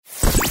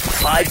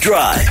5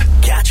 Drive.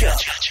 Catch up.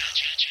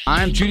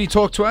 I'm Judy.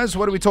 Talk to us.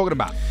 What are we talking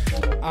about?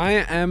 I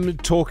am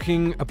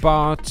talking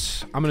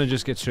about... I'm going to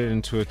just get straight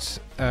into it.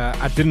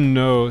 I didn't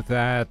know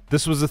that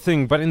this was a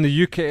thing, but in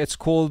the UK it's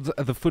called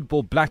the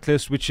Football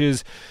Blacklist, which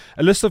is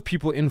a list of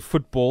people in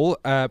football.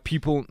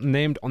 People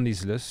named on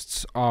these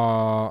lists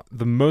are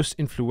the most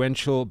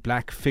influential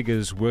black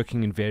figures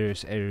working in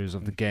various areas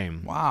of the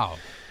game. Wow.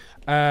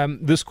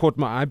 This caught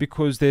my eye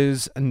because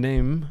there's a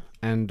name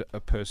and a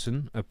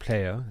person, a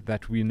player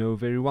that we know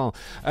very well.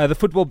 The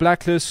Football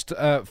Blacklist,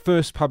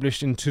 first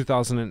published in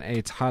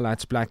 2008,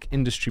 highlights black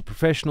industry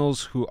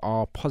professionals who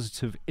are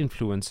positive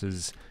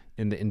influences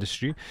in the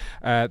industry.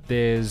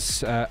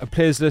 There's a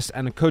players list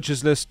and a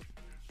coaches list.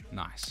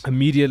 Nice. A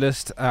media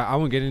list. I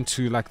won't get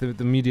into like the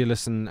media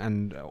list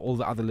and all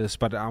the other lists,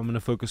 but I'm going to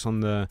focus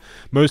on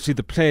mostly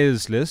the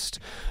players list.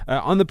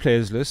 On the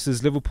players list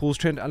is Liverpool's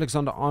Trent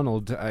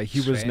Alexander-Arnold. He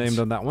was named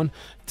on that one.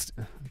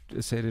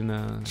 Say it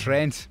in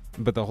Trent.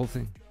 But the whole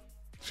thing.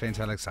 Trent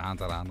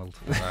Alexander-Arnold.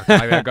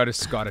 Maybe I got a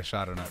Scottish,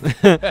 I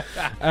don't know.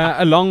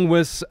 Along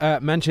with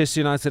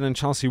Manchester United and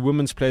Chelsea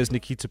women's players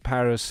Nikita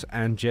Paris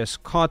and Jess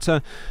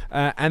Carter.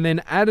 And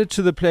then added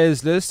to the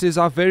players list is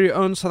our very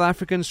own South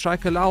African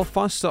striker Lyle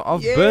Foster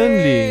of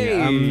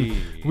Burnley,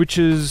 which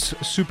is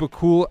super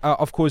cool.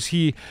 Of course,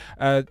 he,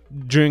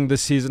 during the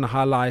season,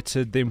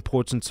 highlighted the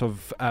importance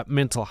of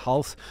mental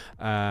health.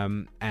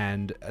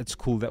 And it's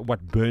cool that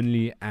what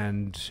Burnley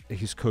and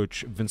his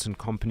coach Vincent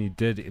Kompany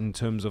did in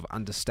terms of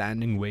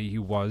understanding where he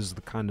was,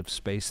 the kind of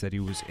space that he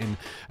was in,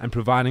 and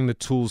providing the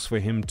tools for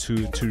him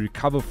to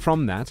recover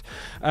from that.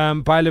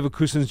 Bayer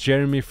Leverkusen's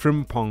Jeremy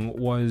Frimpong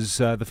was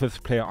the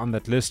fifth player on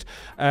that list.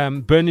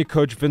 Burnley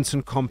coach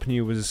Vincent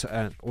Kompany was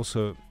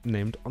also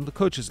named on the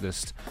coaches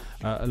list,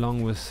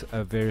 along with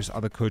various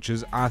other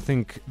coaches. I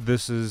think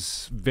this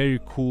is very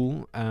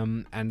cool,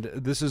 and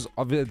this is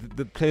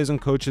the players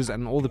and coaches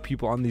and all the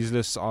people on these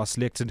lists are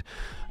selected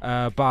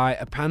by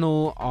a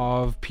panel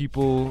of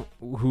people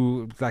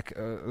who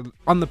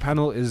on the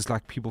panel is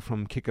like people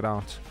from Kick It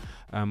Out,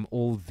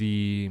 all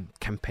the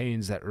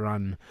campaigns that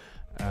run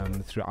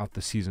throughout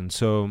the season.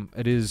 So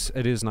it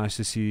is nice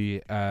to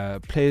see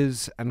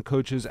players and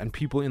coaches and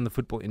people in the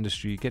football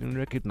industry getting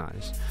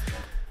recognized.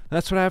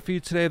 That's what I have for you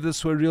today. If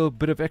this were a real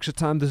bit of extra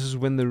time, this is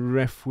when the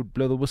ref would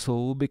blow the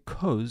whistle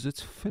because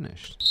it's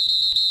finished.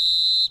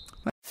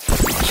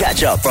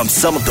 Catch up from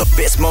some of the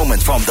best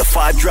moments from the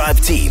 5 Drive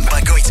team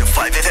by going to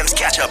 5FM's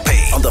catch up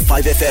page on the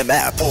 5FM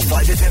app or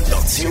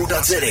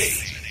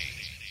 5FM.co.za.